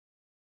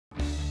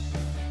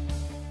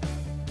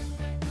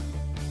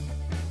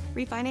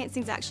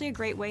Refinancing is actually a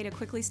great way to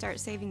quickly start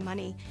saving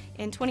money.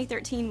 In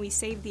 2013, we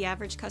saved the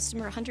average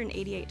customer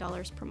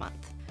 $188 per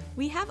month.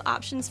 We have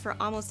options for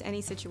almost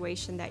any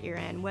situation that you're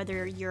in,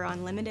 whether you're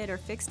on limited or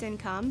fixed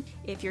income,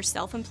 if you're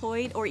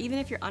self-employed, or even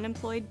if you're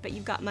unemployed but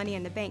you've got money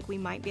in the bank, we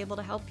might be able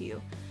to help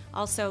you.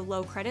 Also,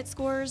 low credit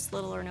scores,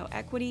 little or no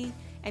equity,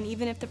 and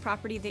even if the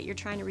property that you're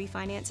trying to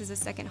refinance is a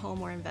second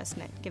home or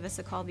investment, give us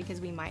a call because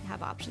we might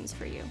have options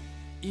for you.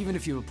 Even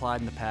if you applied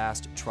in the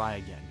past, try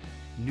again.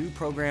 New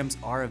programs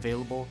are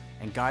available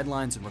and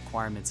guidelines and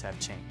requirements have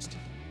changed.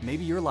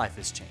 Maybe your life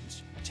has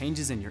changed.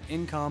 Changes in your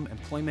income,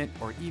 employment,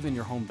 or even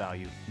your home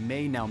value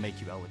may now make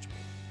you eligible.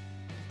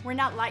 We're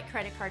not like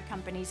credit card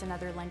companies and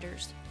other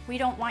lenders. We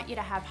don't want you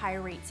to have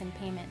higher rates and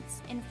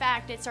payments. In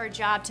fact, it's our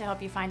job to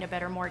help you find a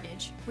better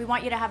mortgage. We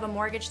want you to have a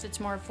mortgage that's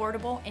more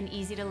affordable and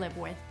easy to live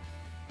with.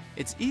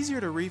 It's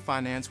easier to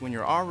refinance when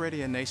you're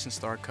already a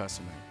Nationstar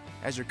customer.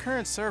 As your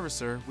current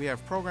servicer, we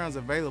have programs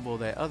available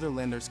that other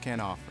lenders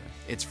can't offer.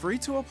 It's free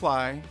to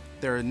apply,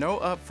 there are no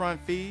upfront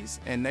fees,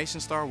 and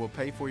Nationstar will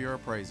pay for your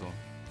appraisal.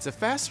 It's a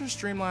faster,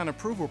 streamlined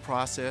approval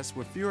process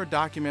with fewer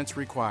documents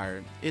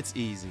required. It's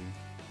easy.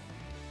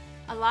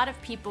 A lot of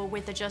people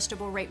with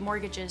adjustable rate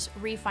mortgages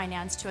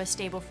refinance to a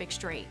stable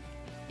fixed rate.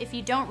 If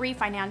you don't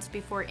refinance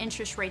before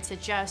interest rates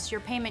adjust,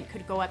 your payment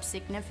could go up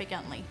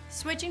significantly.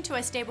 Switching to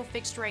a stable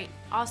fixed rate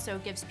also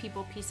gives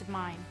people peace of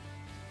mind.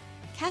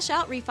 Cash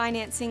out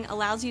refinancing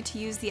allows you to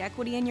use the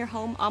equity in your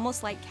home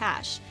almost like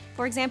cash.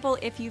 For example,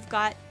 if you've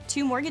got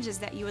two mortgages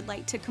that you would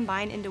like to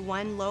combine into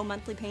one low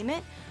monthly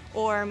payment,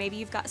 or maybe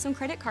you've got some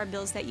credit card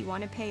bills that you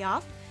want to pay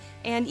off,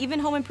 and even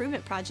home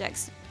improvement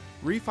projects.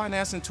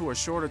 Refinancing to a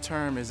shorter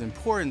term is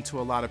important to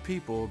a lot of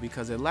people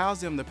because it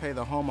allows them to pay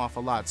the home off a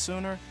lot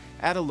sooner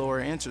at a lower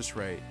interest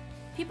rate.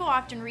 People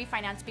often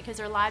refinance because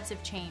their lives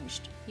have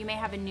changed. You may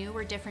have a new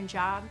or different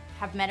job,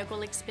 have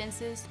medical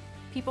expenses,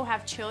 people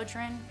have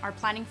children, are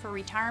planning for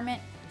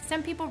retirement.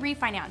 Some people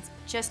refinance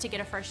just to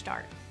get a fresh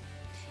start.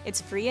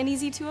 It's free and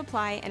easy to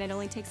apply, and it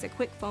only takes a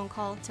quick phone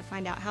call to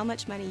find out how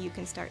much money you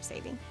can start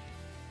saving.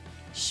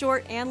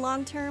 Short and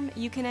long term,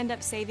 you can end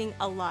up saving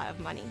a lot of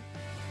money.